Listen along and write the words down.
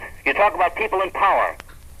talk about people in power.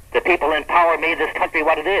 The people in power made this country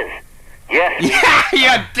what it is. Yes. Yeah,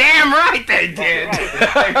 you're damn right they did.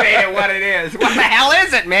 They made it what it is. What the hell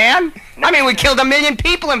is it, man? I mean, we killed 1 million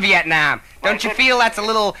people in Vietnam. Don't you feel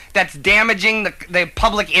that's damaging the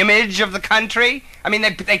public image of the country? I mean,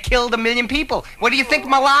 they killed 1 million people. What do you think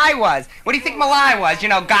My Lai was? What do you think My Lai was? You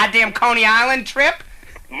know, goddamn Coney Island trip?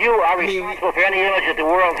 You are responsible for any image that the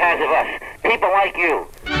world has of us. People like you.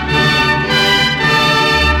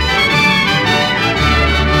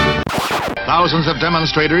 Thousands of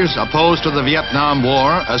demonstrators opposed to the Vietnam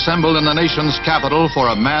War assembled in the nation's capital for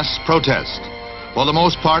a mass protest. For the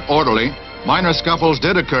most part orderly, minor scuffles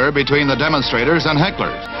did occur between the demonstrators and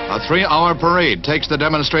hecklers. A 3-hour parade takes the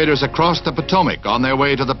demonstrators across the Potomac on their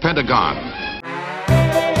way to the Pentagon.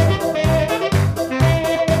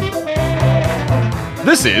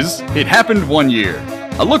 This is It Happened One Year,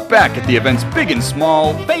 a look back at the events big and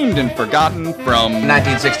small, famed and forgotten from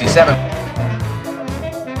 1967.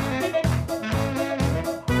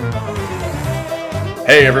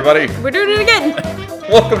 Hey everybody, We're doing it again.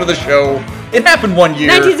 welcome to the show. It happened one year.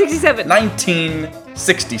 1967.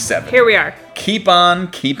 1967. Here we are. Keep on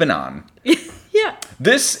keeping on. Yeah.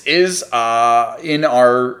 This is in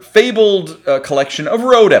our fabled collection of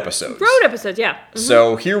road episodes. Road episodes, yeah. Mm-hmm.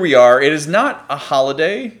 So here we are. It is not a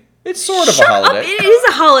holiday. It's sort of a holiday. Up. It is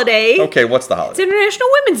a holiday. Okay, what's the holiday? It's International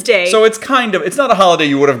Women's Day. So it's not a holiday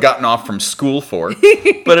you would have gotten off from school for,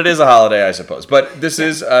 but it is a holiday, I suppose. But this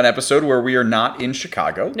is an episode where we are not in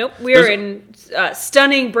Chicago. Nope, we are in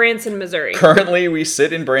stunning Branson, Missouri. Currently, we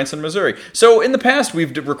sit in Branson, Missouri. So in the past,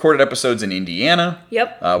 we've recorded episodes in Indiana.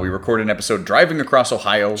 Yep. We recorded an episode driving across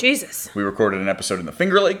Ohio. Jesus. We recorded an episode in the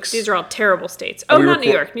Finger Lakes. These are all terrible states. Oh, not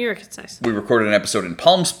New York. New York is nice. We recorded an episode in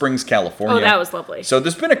Palm Springs, California. Oh, that was lovely. So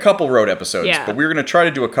there's been a couple road episodes, Yeah. but we're going to try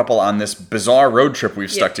to do a couple on this bizarre road trip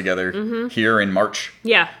we've stuck together here in March.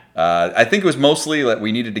 Yeah. I think it was mostly that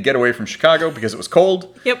we needed to get away from Chicago because it was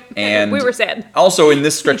cold. Yep. And we were sad. Also, in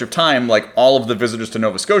this stretch of time, like all of the Visitors to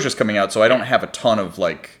Nova Scotia is coming out, so I don't have a ton of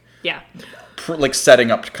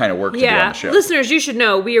setting up kind of work to do on the show. Listeners, you should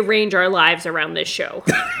know we arrange our lives around this show.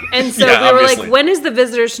 And so Yeah, we were obviously. like, when is the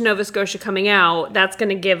Visitors to Nova Scotia coming out? That's going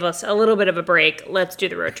to give us a little bit of a break. Let's do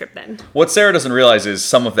the road trip then. What Sarah doesn't realize is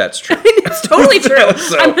some of that's true. It's totally true.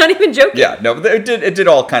 So- I'm not even joking. Yeah, no, it did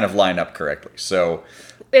all kind of line up correctly. So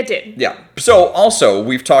It did. yeah. So also,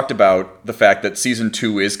 we've talked about the fact that season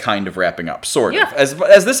 2 is kind of wrapping up, sort of. Yeah. As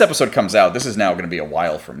this episode comes out, this is now going to be a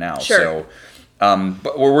while from now. Sure. So,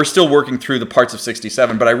 but we're still working through the parts of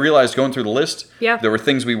 67. But I realized going through the list, there were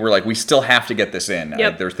things we were like, we still have to get this in.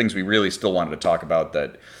 Yep. There were things we really still wanted to talk about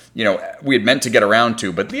that, you know, we had meant to get around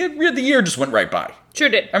to, but the year just went right by. Sure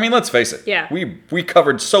did. I mean, let's face it. Yeah. We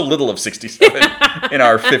covered so little of 67 in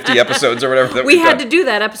our 50 episodes or whatever that We had done. to do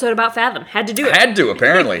that episode about Fathom. Had to do it. Had to,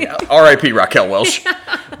 apparently. R.I.P. Raquel Welch.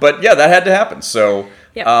 But yeah, that had to happen. So,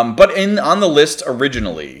 Yep. but on the list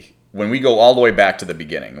originally, when we go all the way back to the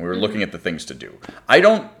beginning, we were looking at the things to do. I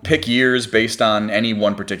don't pick years based on any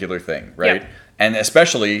one particular thing, right? Yep. And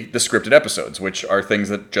especially the scripted episodes, which are things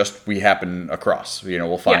that just we happen across. You know,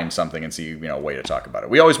 we'll find something and see, you know, a way to talk about it.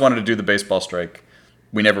 We always wanted to do the baseball strike.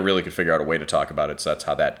 We never really could figure out a way to talk about it, so that's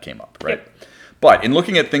how that came up, right? Yep. But in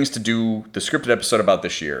looking at things to do the scripted episode about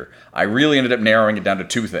this year, I really ended up narrowing it down to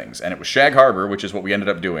 2 things. And it was Shag Harbor, which is what we ended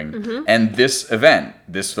up doing, and this event,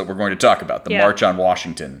 this that we're going to talk about, the March on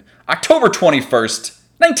Washington, October 21st,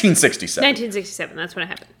 1967. 1967, that's when it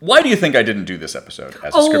happened. Why do you think I didn't do this episode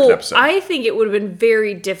as a scripted episode? I think it would have been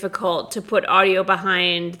very difficult to put audio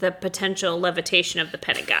behind the potential levitation of the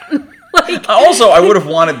Pentagon. Also, I would have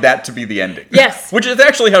wanted that to be the ending. Yes. Which is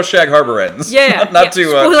actually how Shag Harbor ends. Yeah. Not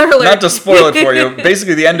Spoiler alert. Not to spoil it for you.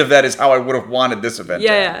 Basically, the end of that is how I would have wanted this event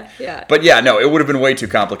to end. Yeah. But yeah, no, it would have been way too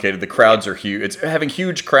complicated. The crowds are huge. It's having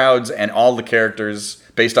huge crowds and all the characters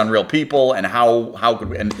based on real people and how could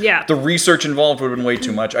we, and the research involved would have been way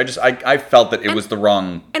too much. I felt that it was the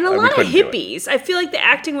wrong. And a lot of hippies. I feel like the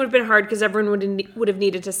acting would have been hard because everyone would have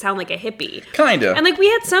needed to sound like a hippie. Kind of. And like we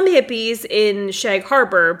had some hippies in Shag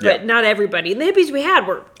Harbor, but not everybody. And the hippies we had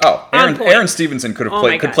were Aaron Stevenson could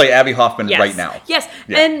play Abbie Hoffman right now. Yes.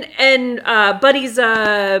 Yeah. And Buddy's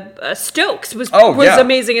Stokes was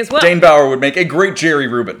amazing as well. Dane Bauer would make a great Jerry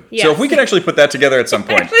Rubin. Yes. So if we could actually put that together at some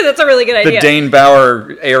point. Actually, that's a really good idea. The Dane Bauer,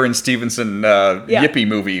 Aaron Stevenson Yippie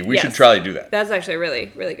movie. We should try to do that. That's actually a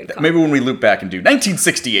really, really good call. Maybe when we loop back and do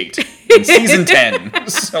 1968 in season 10.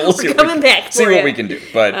 So we'll see what we can do.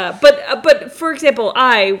 But for example,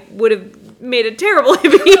 I would have made a terrible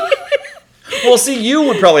hippie. Well, see, you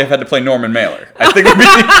would probably have had to play Norman Mailer. I think would be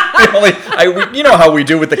the only. You know how we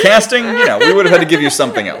do with the casting. We would have had to give you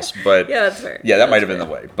something else. But Yeah, that's fair. Yeah, that might have been the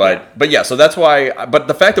way. But yeah, so that's why. But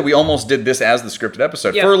the fact that we almost did this as the scripted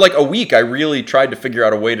episode for like a week, I really tried to figure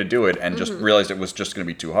out a way to do it, and just realized it was just going to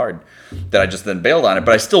be too hard. That I just then bailed on it.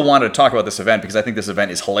 But I still wanted to talk about this event because I think this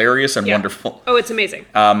event is hilarious and wonderful. Oh, it's amazing.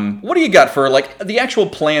 What do you got for like the actual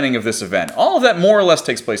planning of this event? All of that more or less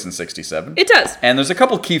takes place in '67. It does. And there's a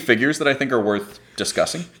couple key figures that I think are worth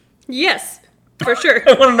discussing. Yes, for sure.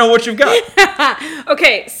 I want to know what you've got.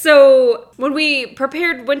 Okay, so when we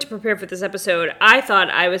went to prepare for this episode, I thought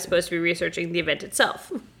I was supposed to be researching the event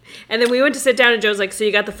itself. And then we went to sit down and Joe's like, so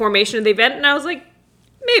you got the formation of the event? And I was like,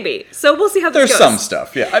 maybe. So we'll see how this goes. There's some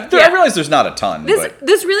stuff, yeah. I realize there's not a ton.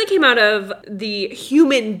 This really came out of the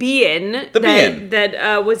human being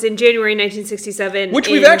that was in January 1967 which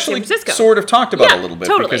we've actually sort of talked about a little bit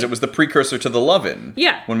because it was the precursor to the Love-In.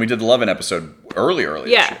 Yeah. When we did the Love-In episode early this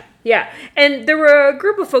year. Yeah, and there were a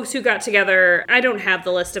group of folks who got together. I don't have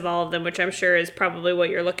the list of all of them, which I'm sure is probably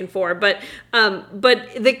what you're looking for. But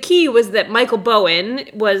the key was that Michael Bowen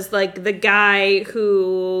was like the guy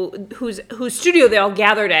whose studio they all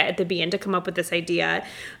gathered at the Bean to come up with this idea,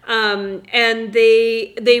 and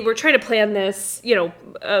they were trying to plan this,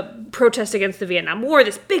 protest against the Vietnam War,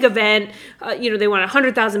 this big event. They want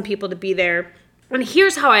 100,000 people to be there. And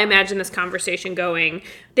here's how I imagine this conversation going.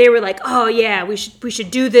 They were like, "Oh yeah, we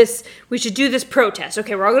should do this. We should do this protest.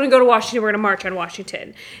 Okay, we're all going to go to Washington. We're going to march on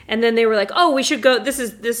Washington." And then they were like, "Oh, we should go. This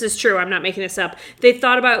is true. I'm not making this up." They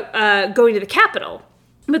thought about going to the Capitol.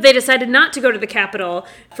 But they decided not to go to the Capitol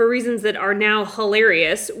for reasons that are now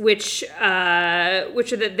hilarious, which are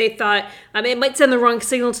that they thought it might send the wrong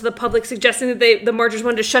signal to the public, suggesting that the marchers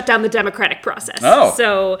wanted to shut down the democratic process. Oh.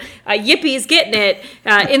 So Yippies getting it.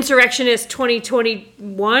 Insurrectionist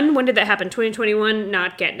 2021. When did that happen? 2021,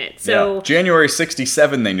 not getting it. So January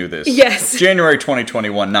 67, they knew this. Yes. January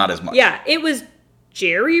 2021, not as much. Yeah, it was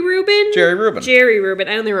Jerry Rubin? Jerry Rubin.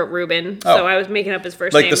 I only wrote Rubin, so I was making up his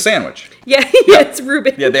first name. Like the sandwich. Yeah, it's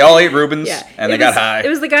Rubin. Yeah, they all ate Rubens, and they got high. It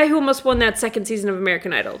was the guy who almost won that second season of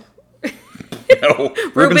American Idol. No,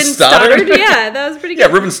 Ruben Stoddard? Yeah, that was pretty good.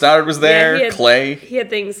 Yeah, Ruben Stoddard was there. Clay. He had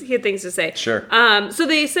things to say. Sure. So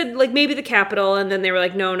they said like maybe the Capitol, and then they were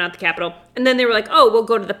like, no, not the Capitol. And then they were like, oh, we'll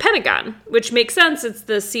go to the Pentagon, which makes sense. It's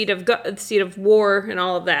the seat of war and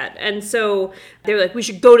all of that. And so they were like, we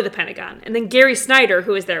should go to the Pentagon. And then Gary Snyder,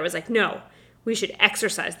 who was there, was like, no, we should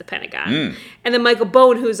exorcise the Pentagon. And then Michael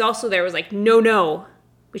Bowen, who was also there, was like, no.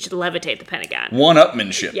 We should levitate the Pentagon.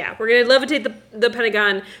 One-upmanship. Yeah, we're going to levitate the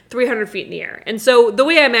Pentagon 300 feet in the air. And so the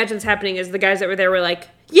way I imagine it's happening is the guys that were there were like,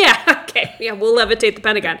 yeah, okay, yeah, we'll levitate the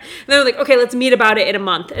Pentagon. And they're like, okay, let's meet about it in a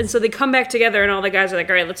month. And so they come back together and all the guys are like,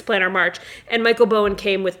 all right, let's plan our march. And Michael Bowen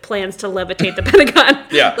came with plans to levitate the Pentagon.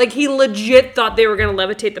 Yeah. Like he legit thought they were going to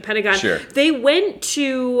levitate the Pentagon. Sure. They went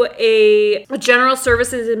to a general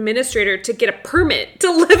services administrator to get a permit to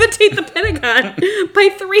levitate the Pentagon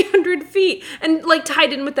by 300 feet. And like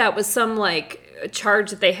tied in with that was some like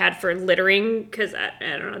charge that they had for littering because I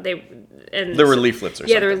don't know there were leaflets or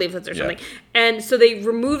something. Yeah, there were leaflets or something. And so they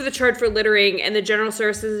removed the charge for littering, and the general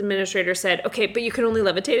services administrator said, "Okay, but you can only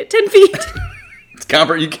levitate at 10 feet."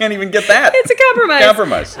 You can't even get that. It's a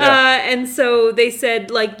compromise. Yeah. And so they said,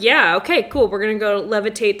 like, yeah, okay, cool. We're going to go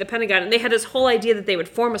levitate the Pentagon. And they had this whole idea that they would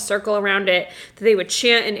form a circle around it, that they would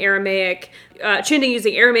chant in Aramaic, chanting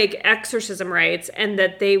using Aramaic exorcism rites, and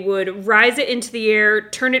that they would rise it into the air,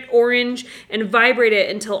 turn it orange, and vibrate it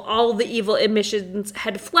until all the evil emissions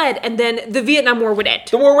had fled, and then the Vietnam War would end.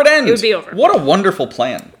 The war would end. It would be over. What a wonderful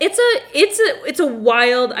plan. It's a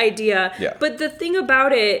wild idea. Yeah. But the thing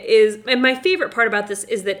about it is, and my favorite part about this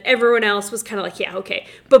is that everyone else was kind of like, yeah, okay.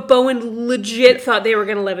 But Bowen legit thought they were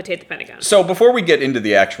going to levitate the Pentagon. So before we get into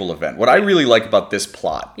the actual event, what I really like about this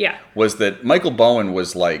plot was that Michael Bowen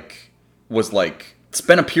was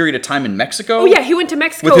spent a period of time in Mexico. Oh, yeah, he went to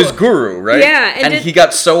Mexico. With his guru, right? Yeah. And he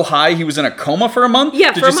got so high, he was in a coma for a month?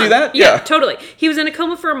 Yeah, Did you see that? Yeah, totally. He was in a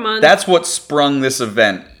coma for a month. That's what sprung this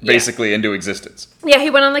event, basically, into existence. Yeah,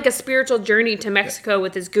 he went on like a spiritual journey to Mexico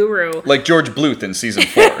with his guru. Like George Bluth in season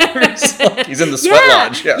 4. He's in the sweat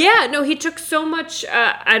lodge. Yeah, no, he took so much,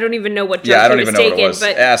 I don't even know what drug he was taking,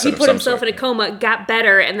 but acid he put himself in a coma, got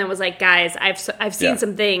better, and then was like, guys, I've seen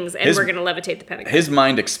some things, and we're going to levitate the Pentagon. His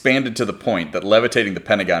mind expanded to the point that levitating the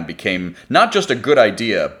Pentagon became not just a good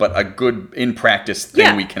idea, but a good, in practice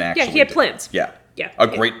thing we can actually do. Yeah, he had plans. Yeah. A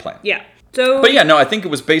great plan. Yeah. So, but yeah, no, I think it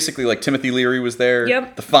was basically like Timothy Leary was there.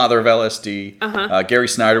 Yep. The father of LSD. Gary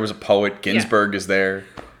Snyder was a poet. Ginsberg is there.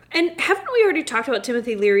 And haven't we already talked about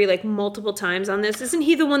Timothy Leary like multiple times on this? Isn't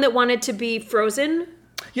he the one that wanted to be frozen?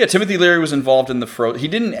 Yeah, Timothy Leary was involved in the he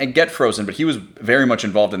didn't get frozen, but he was very much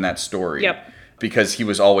involved in that story. Yep. Because he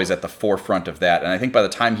was always at the forefront of that. And I think by the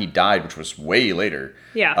time he died, which was way later,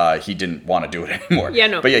 he didn't want to do it anymore. Yeah,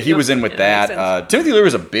 no. But yeah, he was in with that. that. Timothy Leary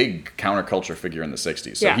was a big counterculture figure in the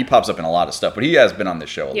 60s. So he pops up in a lot of stuff. But he has been on this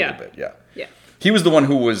show a little bit, yeah. He was the one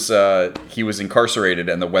who was he was incarcerated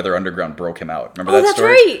and the Weather Underground broke him out. Remember that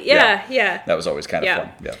story? Oh, that's right. Yeah. That was always kind of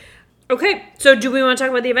fun. Yeah. Okay, so do we want to talk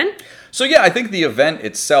about the event? So yeah, I think the event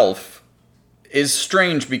itself is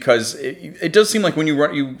strange because it does seem like when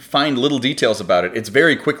you find little details about it, it's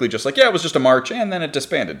very quickly just like, it was just a march and then it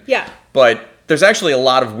disbanded. Yeah. But there's actually a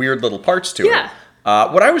lot of weird little parts to it.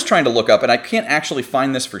 What I was trying to look up, and I can't actually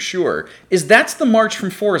find this for sure, is that's the march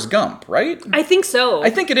from Forrest Gump, right? I think so.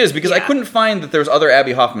 I think it is, because I couldn't find that there's other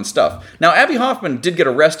Abbie Hoffman stuff. Now, Abbie Hoffman did get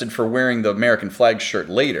arrested for wearing the American flag shirt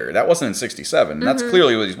later. That wasn't in 67. That's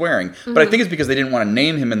clearly what he's wearing. But I think it's because they didn't want to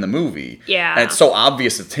name him in the movie. Yeah. And it's so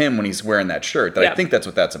obvious it's him when he's wearing that shirt that I think that's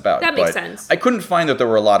what that's about. That makes sense. I couldn't find that there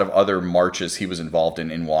were a lot of other marches he was involved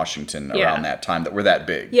in Washington around that time that were that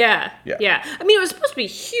big. Yeah. I mean, it was supposed to be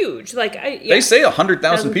huge. Like, They say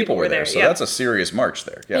 100,000 people were there, so that's a serious march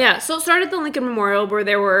there. Yeah, so it started at the Lincoln Memorial, where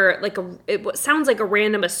there were it sounds like a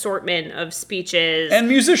random assortment of speeches. And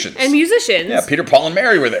musicians. Yeah, Peter, Paul, and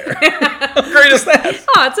Mary were there. How great is that?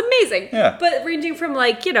 Oh, it's amazing. Yeah. But ranging from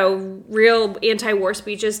real anti-war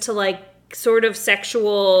speeches to sort of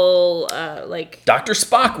sexual, Dr.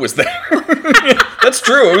 Spock was there. That's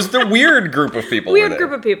true. It was the weird group of people. Weird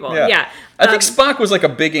group of people, yeah. I think Spock was a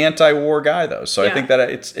big anti-war guy, though, so I think that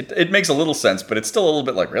it makes a little sense, but it's still a little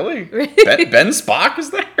bit really? Ben Spock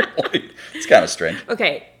is there? It's kind of strange.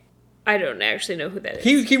 Okay, I don't actually know who that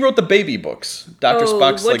is. He wrote the baby books. Dr.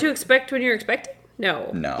 Spock's What to Expect When You're Expecting?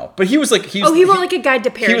 No. But he was he wrote a guide to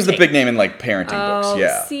parenting. He was the big name in parenting books,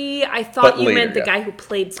 yeah. See, I thought you meant the guy who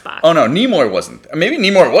played Spock. Oh no, Nimoy wasn't. Maybe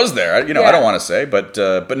Nimoy was there. I don't want to say, but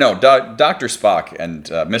no, Dr. Spock and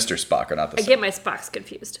Mr. Spock are not the same. I get my Spocks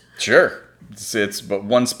confused. Sure. It's but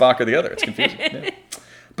one Spock or the other. It's confusing. Yeah.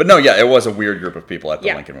 But no, it was a weird group of people at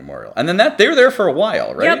the Lincoln Memorial. And then they were there for a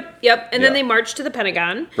while, right? Yep. And then they marched to the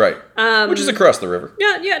Pentagon. Right. Which is across the river.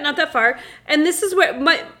 Yeah, not that far. And this is what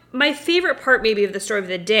my favorite part maybe of the story of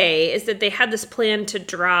the day is that they had this plan to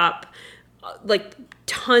drop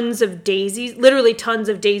tons of daisies, literally tons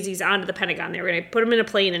of daisies onto the Pentagon. They were going to put them in a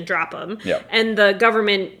plane and drop them. Yep. And the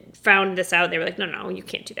government found this out. They were like, no, you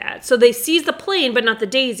can't do that. So they seized the plane, but not the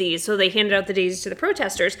daisies. So they handed out the daisies to the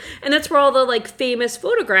protesters. And that's where all the famous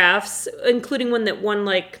photographs, including one that won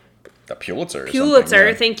the Pulitzer.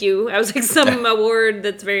 Thank you. I was some award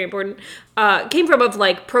that's very important. Came from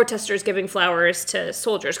of protesters giving flowers to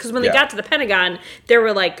soldiers. Because when they got to the Pentagon, there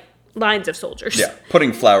were lines of soldiers. Yeah,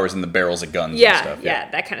 putting flowers in the barrels of guns and stuff.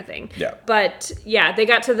 Yeah, that kind of thing. Yeah. But they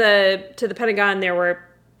got to the Pentagon. There were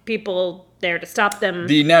people there to stop them.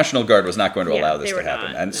 The National Guard was not going to allow this to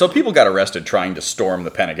happen. So people got arrested trying to storm the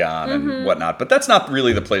Pentagon and whatnot, but that's not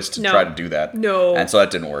really the place to try to do that. No. And so that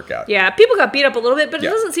didn't work out. Yeah, people got beat up a little bit, but it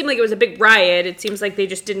doesn't seem like it was a big riot. It seems like they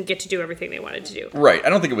just didn't get to do everything they wanted to do. Right. I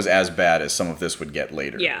don't think it was as bad as some of this would get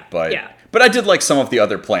later. Yeah. But I did like some of the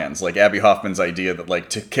other plans, like Abbie Hoffman's idea that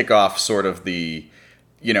to kick off sort of the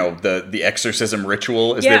exorcism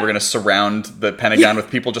ritual is they were going to surround the Pentagon with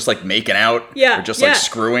people just making out or just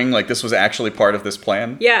screwing. This was actually part of this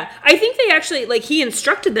plan. Yeah. I think they actually, he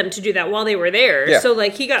instructed them to do that while they were there. Yeah. So,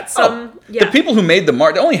 he got some... The people who made the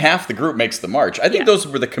march, only half the group makes the march. I think those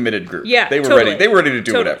were the committed group. Yeah, They were ready. They were ready to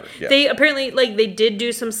do whatever. Yeah. They apparently, they did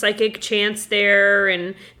do some psychic chants there,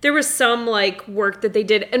 and there was some, work that they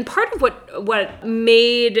did. And part of what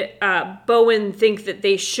made Bowen think that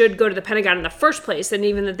they should go to the Pentagon in the first place, and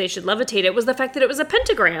even that they should levitate it, was the fact that it was a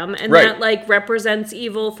pentagram, and that represents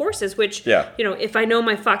evil forces, which if I know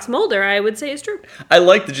my Fox Mulder, I would say is true.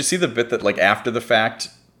 Did you see the bit that after the fact,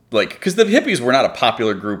 because the hippies were not a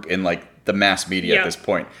popular group in the mass media at this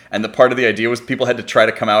point, and the part of the idea was people had to try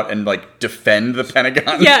to come out and defend the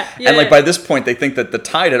Pentagon. And by this point they think that the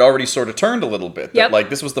tide had already sort of turned a little bit. That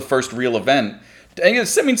this was the first real event. And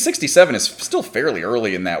 67 is still fairly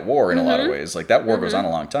early in that war in a lot of ways. That war goes on a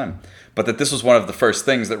long time. But that this was one of the first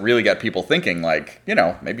things that really got people thinking,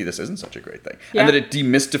 maybe this isn't such a great thing. And that it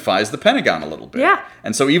demystifies the Pentagon a little bit. Yeah.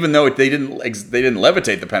 And so even though they didn't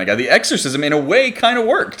levitate the Pentagon, the exorcism in a way kind of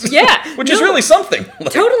worked. Yeah. Which is really something.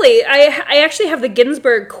 Totally. I actually have the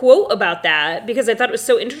Ginsburg quote about that because I thought it was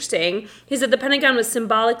so interesting. He said the Pentagon was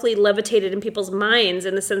symbolically levitated in people's minds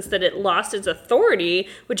in the sense that it lost its authority,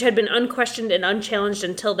 which had been unquestioned and unchallenged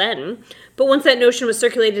until then. But once that notion was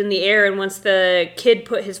circulated in the air and once the kid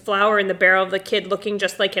put his flower in the barrel of the kid looking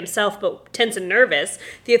just like himself, but tense and nervous,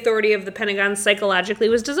 the authority of the Pentagon psychologically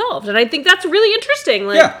was dissolved. And I think that's really interesting.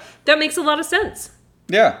 Like, that makes a lot of sense.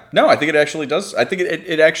 Yeah. No, I think it actually does. I think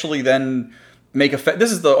it actually then make effect.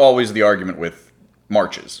 This is always the argument with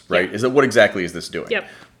marches, right? Is that what exactly is this doing? Yep.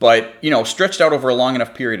 But, stretched out over a long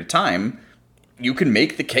enough period of time, you can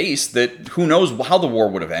make the case that who knows how the war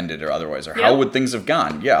would have ended or otherwise, or how would things have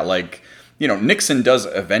gone. Yeah, like, Nixon does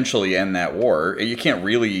eventually end that war. You can't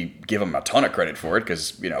really give him a ton of credit for it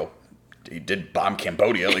because, he did bomb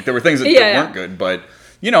Cambodia. Like, there were things that weren't good, but...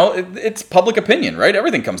 it's public opinion, right?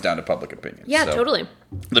 Everything comes down to public opinion. Yeah, so totally.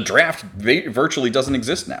 The draft virtually doesn't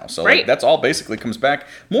exist now. So like, that's all basically comes back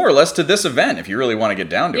more or less to this event, if you really want to get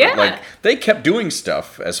down to it. Like, they kept doing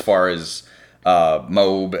stuff as far as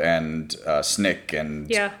Moab and SNCC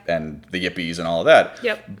and the Yippies and all of that.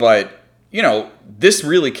 Yep. But, this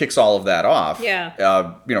really kicks all of that off.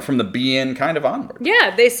 Yeah. From the be-in kind of onward.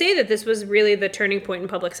 Yeah, they say that this was really the turning point in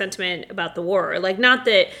public sentiment about the war. Like, not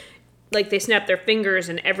that... like they snapped their fingers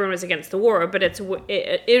and everyone was against the war, but it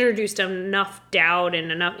introduced enough doubt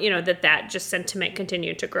and enough, that just sentiment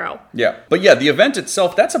continued to grow. Yeah. But the event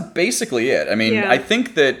itself, that's basically it. I mean, I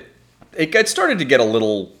think that it started to get a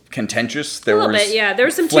little contentious. There was there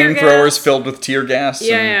was some tear gas. Flamethrowers filled with tear gas.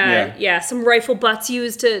 Some rifle butts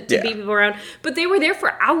used to beat people around. But they were there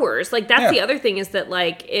for hours. Like, that's the other thing is that,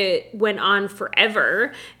 like, it went on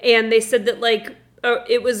forever. And they said that, like,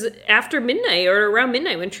 it was after midnight or around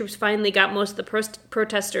midnight when troops finally got most of the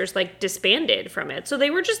protesters like disbanded from it. So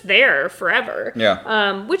they were just there forever.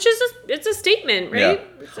 Yeah. Which is it's a statement, right?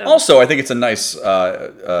 Yeah. So. Also, I think it's a nice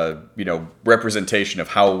representation of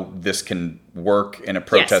how this can work in a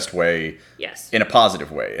protest way. Yes. In a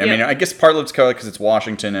positive way. I mean, I guess partly it's because it's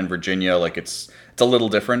Washington and Virginia, like it's a little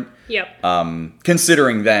different. Yep.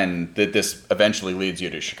 Considering then that this eventually leads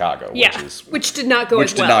you to Chicago, which did not go as well.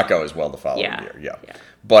 Which did not go as well the following year. Yeah.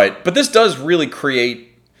 But this does really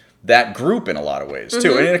create that group in a lot of ways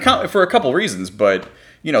too, and for a couple reasons. But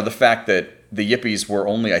the fact that the Yippies were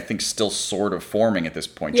only, I think, still sort of forming at this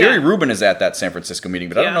point. Jerry Rubin is at that San Francisco meeting,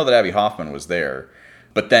 but I don't know that Abbie Hoffman was there.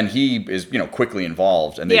 But then he is, quickly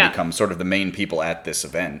involved, and they become sort of the main people at this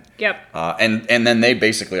event. Yep. And then they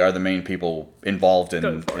basically are the main people involved in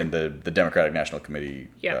the Democratic National Committee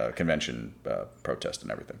convention protest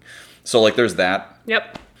and everything. So, like, there's that.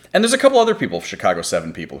 Yep. And there's a couple other people, Chicago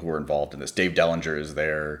 7 people, who are involved in this. Dave Dellinger is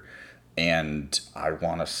there, and I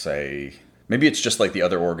want to say maybe it's just like the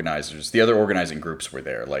other organizers. The other organizing groups were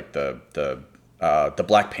there, like the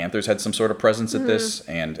Black Panthers had some sort of presence at this,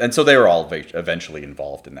 and so they were all eventually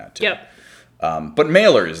involved in that too. Yep. But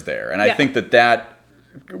Mailer is there, and I think that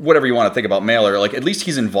whatever you want to think about Mailer, like at least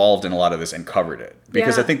he's involved in a lot of this and covered it.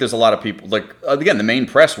 Because I think there's a lot of people, like, again, the main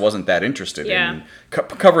press wasn't that interested in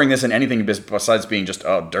covering this in anything besides being just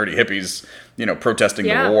dirty hippies, protesting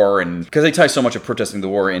the war, and because they tie so much of protesting the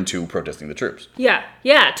war into protesting the troops. Yeah,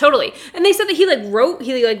 totally. And they said that he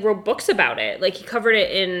wrote books about it. Like, he covered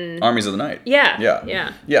it in Armies of the Night.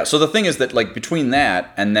 Yeah. So the thing is that, like, between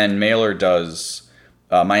that and then Mailer does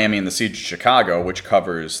Miami and the Siege of Chicago, which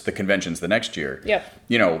covers the conventions the next year.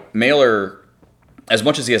 Yep. Mailer, as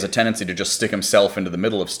much as he has a tendency to just stick himself into the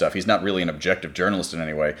middle of stuff, he's not really an objective journalist in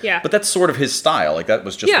any way. Yeah. But that's sort of his style. Like, that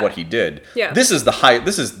was just what he did. Yeah. This is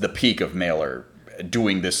the peak of Mailer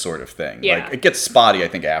doing this sort of thing. Yeah. Like, it gets spotty, I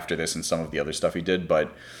think, after this and some of the other stuff he did.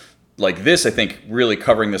 But, like, this, I think, really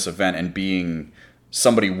covering this event and being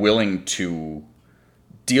somebody willing to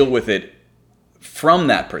deal with it from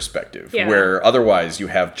that perspective, where otherwise you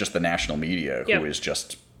have just the national media who is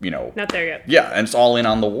just, not there yet. Yeah, and it's all in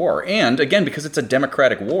on the war. And again, because it's a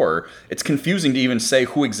democratic war, it's confusing to even say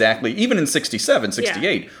who exactly, even in 67,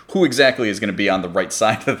 68, who exactly is going to be on the right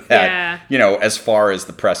side of that, as far as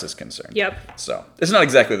the press is concerned. Yep. So it's not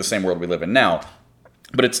exactly the same world we live in now,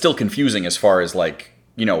 but it's still confusing as far as, like,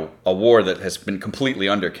 a war that has been completely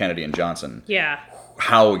under Kennedy and Johnson. Yeah.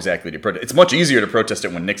 How exactly to protest? It's much easier to protest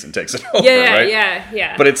it when Nixon takes it over, right?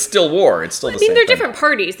 Yeah. But it's still war. It's still the same thing. I mean, they're different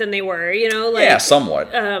parties than they were, Like, yeah, somewhat.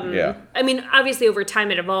 I mean, obviously over time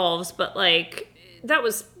it evolves, but, like, that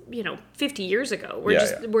was, 50 years ago.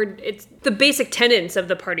 It's the basic tenets of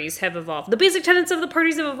the parties have evolved. The basic tenets of the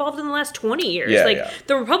parties have evolved in the last 20 years.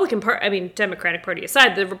 The Republican Party, Democratic Party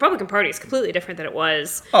aside, the Republican Party is completely different than it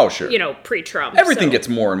was. Oh, sure. Pre-Trump. Everything gets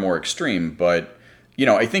more and more extreme, but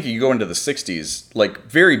I think you go into the 60s, like,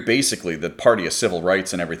 very basically the party of civil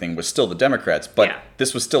rights and everything was still the Democrats, but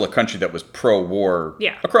this was still a country that was pro-war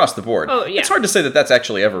across the board. Oh, yeah. It's hard to say that that's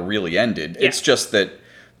actually ever really ended. Yeah. It's just that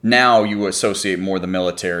now you associate more the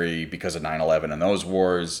military because of 9/11 and those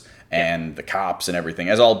wars and the cops and everything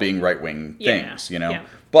as all being right-wing things,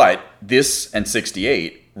 But this and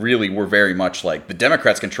 68 really were very much like the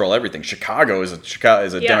Democrats control everything. Chicago is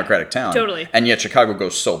a Democratic town, totally. And yet Chicago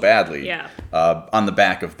goes so badly on the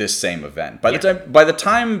back of this same event. By the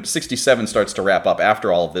time 67 starts to wrap up,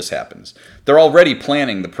 after all of this happens, they're already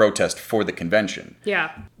planning the protest for the convention.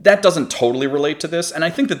 Yeah, that doesn't totally relate to this, and I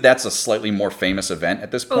think that that's a slightly more famous event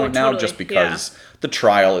at this point now, just because the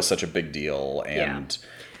trial is such a big deal, and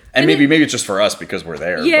maybe it's just for us because we're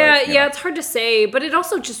there. Yeah, but, it's hard to say, but it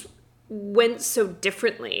also just went so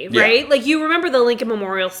differently, right? Like, you remember the Lincoln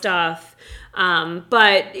Memorial stuff,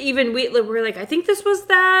 but even we're like, I think this was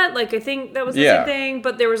that. Like, I think that was the same thing,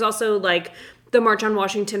 but there was also, like, the March on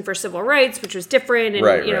Washington for Civil Rights, which was different, and,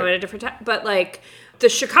 at a different time. But, like, the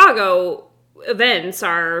Chicago events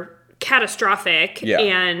are catastrophic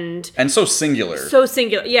and so singular.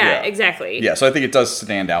 Exactly. So I think it does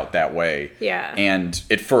stand out that way. And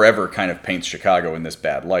it forever kind of paints Chicago in this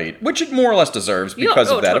bad light, which it more or less deserves because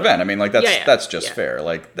of that event. I mean, like, that's just fair.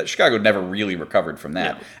 Like, that Chicago never really recovered from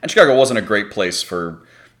that. And Chicago wasn't a great place for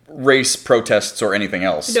race protests or anything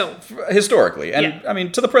else historically. And I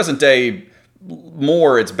mean, to the present day,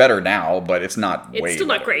 it's better now, but it's not it's still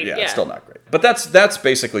not great. It's still not great. But that's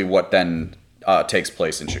basically what then takes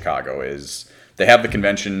place in Chicago. Is they have the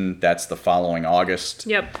convention. That's the following August.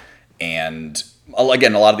 And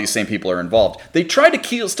again, a lot of these same people are involved. They tried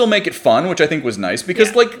to still make it fun, which I think was nice,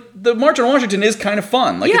 because like the March on Washington is kind of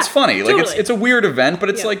fun. Like, it's funny. Like, it's a weird event, but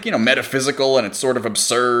it's like, metaphysical, and it's sort of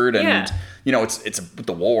absurd, and it's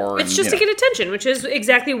the war. It's just to get attention, which is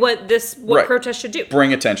exactly what protest should do.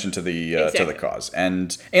 Bring attention to the cause,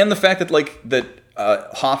 and the fact that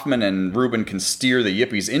Hoffman and Rubin can steer the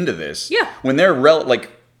Yippies into this. When they're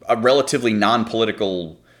a relatively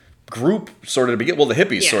non-political group, sort of to begin. Well, the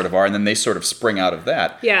hippies sort of are, and then they sort of spring out of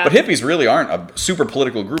that. But hippies really aren't a super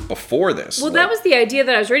political group before this. Well, that was the idea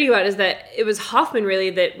that I was reading about, is that it was Hoffman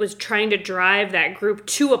really that was trying to drive that group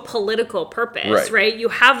to a political purpose, right? You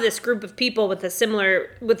have this group of people with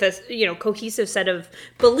a cohesive set of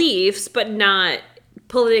beliefs, but not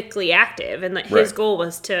politically active, and his goal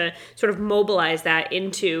was to sort of mobilize that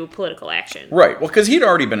into political action. Right. Well, because he'd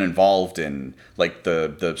already been involved in like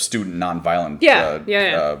the student nonviolent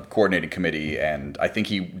coordinating committee, and I think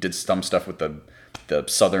he did some stuff with the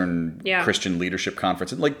Southern Christian Leadership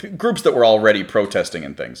Conference, and like groups that were already protesting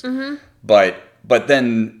and things. But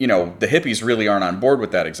then the hippies really aren't on board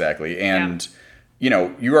with that exactly, and.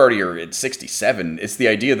 You already are at 67. It's the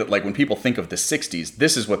idea that, like, when people think of the 60s,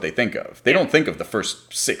 this is what they think of. They don't think of the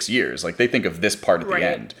first 6 years. Like, they think of this part at the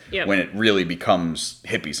end, when it really becomes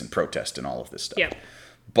hippies and protest and all of this stuff.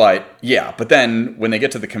 But then when they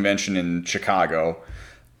get to the convention in Chicago,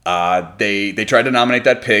 they try to nominate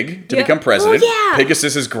that pig to become president.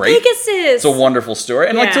 Pigasus is great. It's a wonderful story.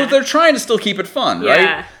 And so they're trying to still keep it fun,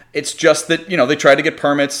 right? It's just that, they try to get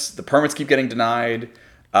permits. The permits keep getting denied.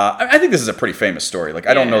 I think this is a pretty famous story. Like,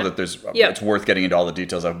 I don't know that it's worth getting into all the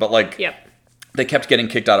details of, but like, they kept getting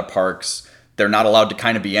kicked out of parks. They're not allowed to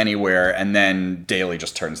kind of be anywhere, and then Daley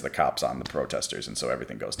just turns the cops on the protesters, and so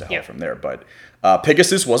everything goes to hell from there. But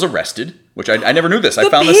Pigasus was arrested, which I never knew this. I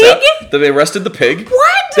found this out, that they arrested the pig.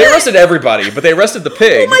 What? They arrested everybody, but they arrested the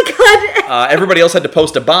pig. Oh my God. Everybody else had to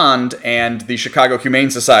post a bond, and the Chicago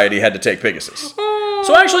Humane Society had to take Pigasus.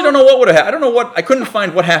 So I actually don't know what would have happened. I couldn't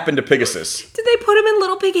find what happened to Pigasus. Did they put him in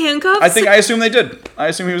little pig handcuffs? I assume they did. I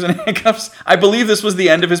assume he was in handcuffs. I believe this was the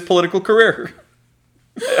end of his political career.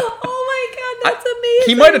 Oh my God, that's amazing.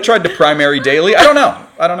 He might have tried to primary Daley. I don't know.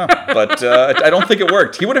 But I don't think it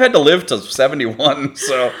worked. He would have had to live to 71,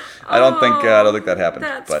 so I don't think that happened.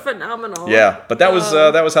 That's phenomenal. Yeah, but that was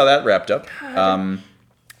how that wrapped up.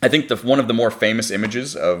 I think one of the more famous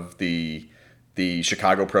images of the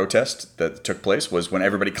Chicago protest that took place was when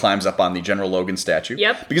everybody climbs up on the General Logan statue.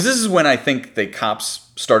 Because this is when I think the cops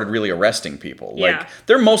started really arresting people. Like,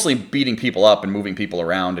 they're mostly beating people up and moving people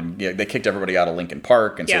around, and they kicked everybody out of Lincoln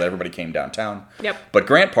Park, and so everybody came downtown. But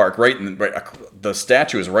Grant Park, the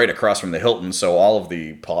statue is right across from the Hilton, so all of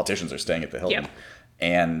the politicians are staying at the Hilton.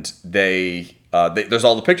 And there's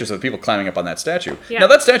all the pictures of the people climbing up on that statue. Now,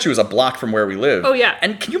 that statue is a block from where we live. Oh, yeah.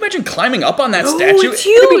 And can you imagine climbing up on that statue? It's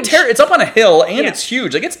huge. It's up on a hill, and it's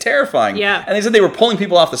huge. Like, it's terrifying. Yeah. And they said they were pulling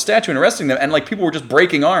people off the statue and arresting them, and, like, people were just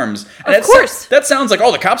breaking arms. And of course. That sounds like,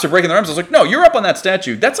 the cops are breaking their arms. I was like, no, you're up on that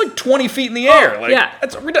statue. That's, like, 20 feet in the air. Like, I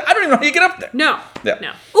don't even know how you get up there. No.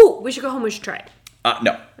 Ooh, we should go home. We should try it.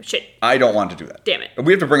 No. Shit. I don't want to do that. Damn it.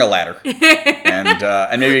 We have to bring a ladder.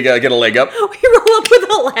 and maybe get a leg up. We roll up with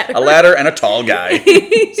a ladder. A ladder and a tall guy.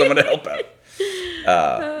 Someone to help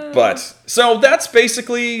out. But so that's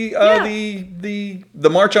basically the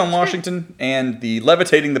March on Washington and the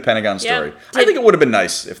levitating the Pentagon story. Yeah. I think it would have been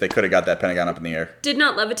nice if they could have got that Pentagon up in the air. Did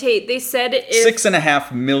not levitate. They said if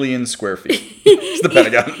 6.5 million square feet. It's the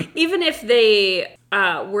Pentagon. Even if they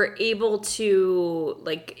were able to,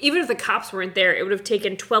 like, even if the cops weren't there, it would have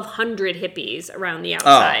taken 1,200 hippies around the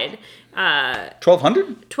outside. 1,200?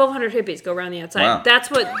 1,200 hippies go around the outside. Wow.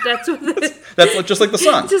 That's what That's just like the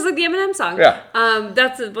song. just like the Eminem song. Yeah.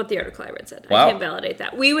 That's what the article I read said. Wow. I can't validate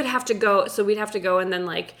that. We would have to go, so we'd have to go and then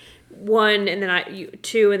like one and then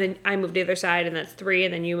two and then I move to the other side and that's three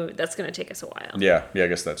and then you move. That's going to take us a while. Yeah, I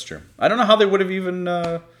guess that's true. I don't know how they would have even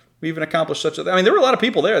accomplished such a thing. I mean, there were a lot of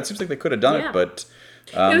people there. It seems like they could have done it, but...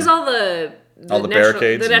 it was all the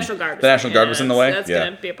barricades. The National Guard. The National Guard was in the way. That's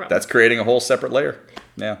going to be a problem. That's creating a whole separate layer.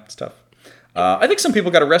 Yeah, it's tough. I think some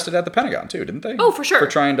people got arrested at the Pentagon too, didn't they? Oh, for sure. For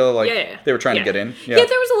trying to they were trying to get in. Yeah. Yeah,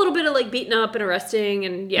 there was a little bit of like beating up and arresting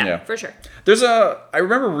and for sure. I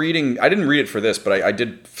remember reading, I didn't read it for this, but I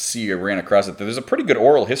did see, I ran across it. There's a pretty good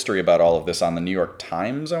oral history about all of this on the New York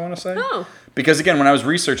Times, I want to say. Oh. Because again, when I was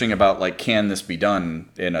researching about like, can this be done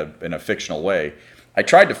in a fictional way, I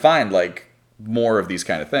tried to find like more of these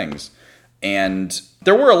kind of things. And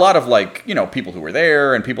there were a lot of like, people who were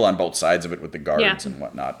there and people on both sides of it with the guards and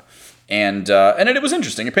whatnot. And it was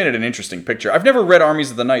interesting. It painted an interesting picture. I've never read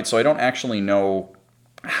Armies of the Night, so I don't actually know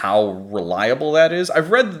how reliable that is.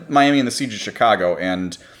 I've read Miami and the Siege of Chicago,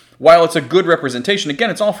 and while it's a good representation,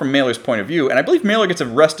 again, it's all from Mailer's point of view, and I believe Mailer gets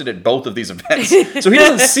arrested at both of these events, so he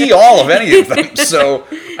doesn't see all of any of them, so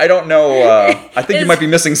I don't know, I think you might be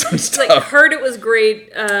missing some stuff. Like, heard it was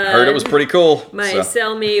great. Heard it was pretty cool. My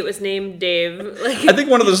cellmate was named Dave. I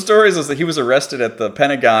think one of the stories is that he was arrested at the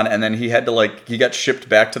Pentagon, and then he had to, he got shipped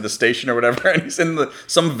back to the station or whatever, and he's in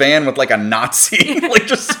some van with, a Nazi,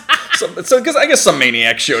 because I guess some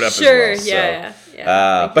maniac showed up as well. Sure, yeah.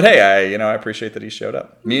 But hey, I appreciate that he showed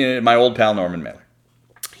up. Me and my old pal Norman Mailer.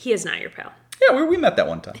 He is not your pal. Yeah, we met that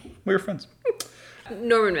one time. We were friends.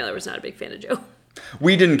 Norman Mailer was not a big fan of Joe.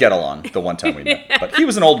 We didn't get along the one time we met, but he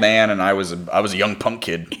was an old man and I was a young punk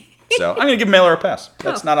kid. So I'm gonna give Mailer a pass.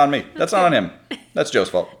 That's not on me. That's not on him. That's Joe's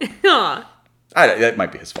fault. Aw. That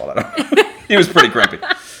might be his fault. I don't know. He was pretty grumpy.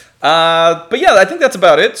 But yeah, I think that's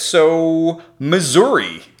about it. So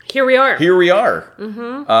Missouri. Here we are.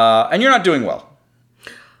 Mm-hmm. And you're not doing well.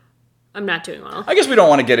 I'm not doing well. I guess we don't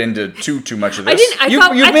want to get into too much of this.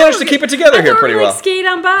 You've managed to keep it together here pretty well. Skate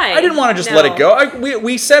on by. I didn't want to just let it go.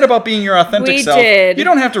 We said about being your authentic self. We did. You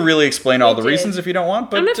don't have to really explain all the reasons if you don't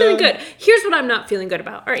want. But I'm not feeling good. Here's what I'm not feeling good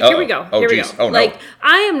about. All right, here we go. Oh, here we geez. go. Oh, no.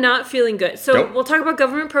 I am not feeling good. So we'll talk about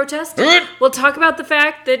government protest. We'll talk about the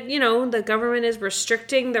fact that the government is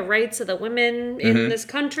restricting the rights of the women in this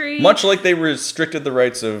country. Much like they restricted the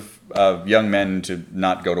rights of young men to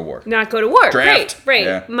not go to war. Not go to war. Draft. Right.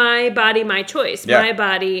 Yeah. My body, my choice. Yeah. My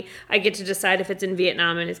body, I get to decide if it's in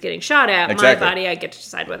Vietnam and is getting shot at. Exactly. My body, I get to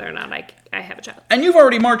decide whether or not I have a child. And you've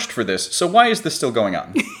already marched for this, so why is this still going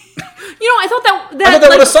on? I thought that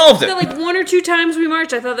would have solved it. That, one or two times we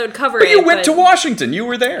marched, I thought that would cover it. But you went to Washington. You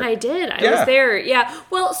were there. I did. I was there. Yeah.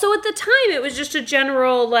 Well, so at the time, it was just a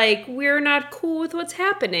general, we're not cool with what's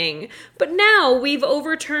happening. But now we've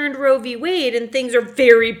overturned Roe v. Wade, and things are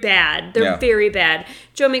very bad. They're very bad.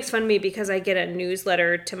 Joe makes fun of me because I get a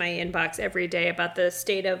newsletter to my inbox every day about the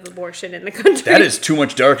state of abortion in the country. That is too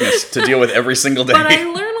much darkness to deal with every single day. But I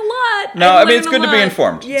learn a lot. No, I mean, it's good to be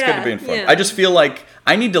informed. Yeah, it's good to be informed. Yeah. I just feel like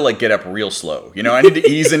I need to get up real slow. I need to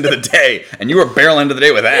ease into the day, and you were barreling into the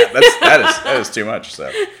day with that. That is too much.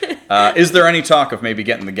 So, is there any talk of maybe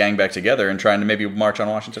getting the gang back together and trying to maybe march on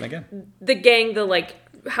Washington again? The gang,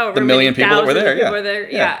 however the million people that were there,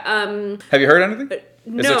 yeah. Have you heard anything?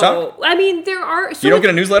 No. Is there talk? I mean, there are. So you don't get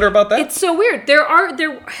a newsletter about that? It's so weird. There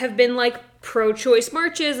have been pro-choice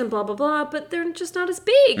marches and blah blah blah, but they're just not as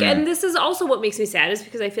big. And this is also what makes me sad, is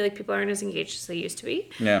because I feel like people aren't as engaged as they used to be.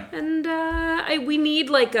 Yeah. And we need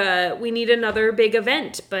another big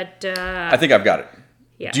event, but I think I've got it.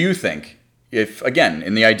 Yeah. Do you think, if again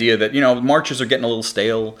in the idea that marches are getting a little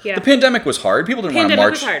stale, yeah. The pandemic was hard. People didn't want to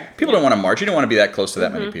march. People didn't want to march. You didn't want to be that close to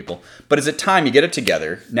that many people. But is it time you get it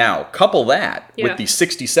together now? Couple that with the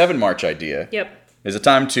 67 march idea. Yep. Is it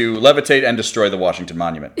time to levitate and destroy the Washington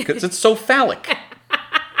Monument? Because it's so phallic.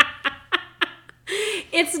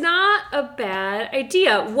 It's not a bad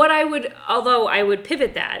idea. Although I would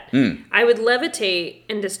pivot that, I would levitate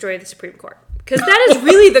and destroy the Supreme Court. Because that is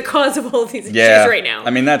really the cause of all these issues right now. I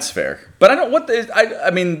mean, that's fair. But I don't.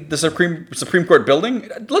 I mean, the Supreme Court building.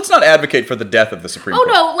 Let's not advocate for the death of the Supreme Court.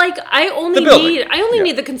 Oh no! Like I only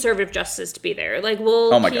need the conservative justice to be there. Like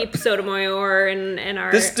we'll keep Sotomayor and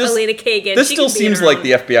our Elena Kagan. This still seems like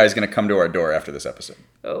the FBI is going to come to our door after this episode.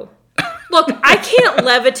 Oh. Look, I can't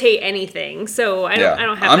levitate anything, so I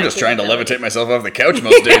don't have. I'm just trying to levitate myself off the couch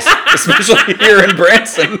most days, especially here in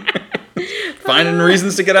Branson. Finding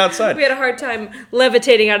reasons to get outside. We had a hard time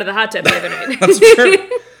levitating out of the hot tub the other night. That's true.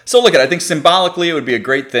 So look, I think symbolically it would be a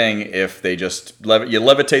great thing if they just you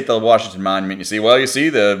levitate the Washington Monument. You see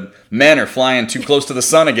the men are flying too close to the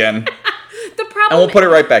sun again. And we'll put it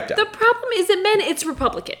right back down. The problem isn't men; it's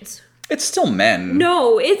Republicans. It's still men.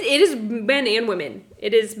 No, it is men and women.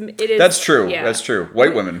 It is. That's true. Yeah. That's true.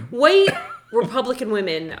 White women. White Republican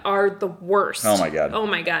women are the worst. Oh my god.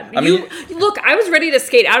 I mean, look, I was ready to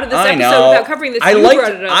skate out of this episode without covering this.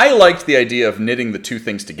 I liked the idea of knitting the two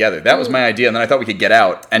things together. That was my idea, and then I thought we could get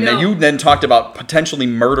out. And you then talked about potentially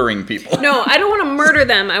murdering people. No, I don't want to murder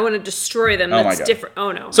them. I want to destroy them. That's different.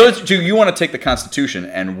 Oh no. So do you want to take the Constitution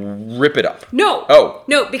and rip it up? No. Oh.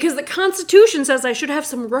 No, because the Constitution says I should have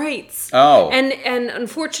some rights. Oh. And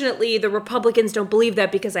unfortunately, the Republicans don't believe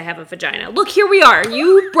that because I have a vagina. Look, here we are.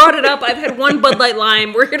 You brought it up. I've had one Bud Light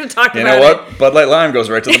Lime. We're here to talk about it. You know what? Bud Light Lime goes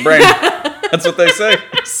right to the brain. That's what they say.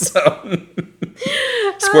 So,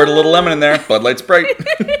 squirt a little lemon in there. Bud Light Sprite.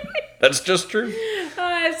 That's just true.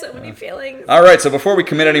 I have so many feelings. All right, so before we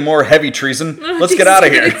commit any more heavy treason, let's get out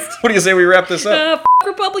of here. What do you say we wrap this up?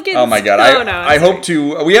 Republicans. Oh my God! I hope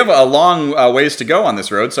to. We have a long ways to go on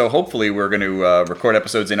this road, so hopefully we're going to record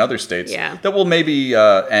episodes in other states that will maybe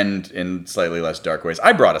end in slightly less dark ways.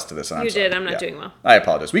 I brought us to this, and you did. I'm not doing well. I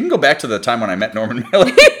apologize. We can go back to the time when I met Norman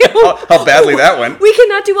Mailer. how badly that went. We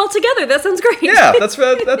cannot do well together. That sounds great. Yeah, that's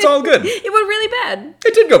all good. It went really bad.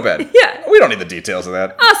 It did go bad. Yeah. We don't need the details of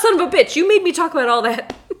that. Ah, son of a bitch! You made me talk about all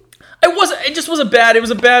that. It just wasn't bad. It was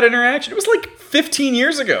a bad interaction. It was like 15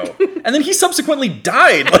 years ago. And then he subsequently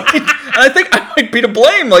died. And I think I might be to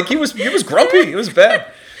blame. Like he was grumpy. It was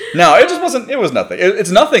bad. No, it just wasn't. It was nothing. It's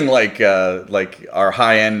nothing like our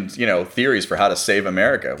high-end, theories for how to save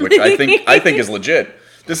America, which I think is legit.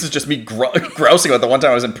 This is just me grousing about the one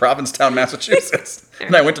time I was in Provincetown, Massachusetts.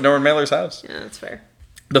 And I went to Norman Mailer's house. Yeah, that's fair.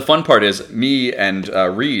 The fun part is me and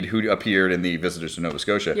Reed, who appeared in the Visitors to Nova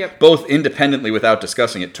Scotia, both independently, without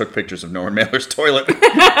discussing it, took pictures of Norman Mailer's toilet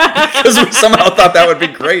because we somehow thought that would be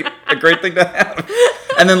a great thing to have.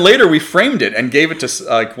 And then later we framed it and gave it to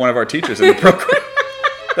one of our teachers in the program.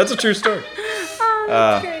 That's a true story.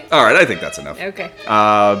 That's great. All right, I think that's enough. Okay.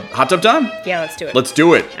 Hot tub time? Yeah, let's do it. Let's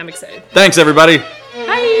do it. I'm excited. Thanks, everybody.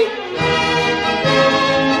 Bye.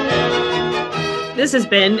 This has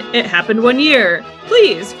been It Happened One Year.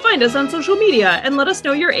 Please find us on social media and let us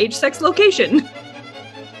know your age, sex, location.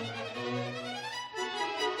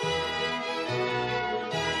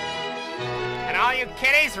 And all you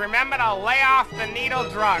kiddies, remember to lay off the needle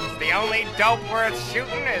drugs. The only dope worth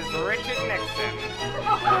shooting is Richard Nixon.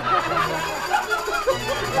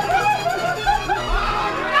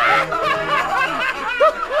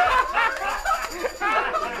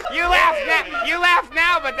 You laugh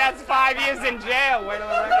now, but that's 5 years in jail. Wait till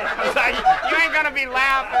the record comes out. You ain't gonna be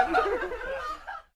laughing.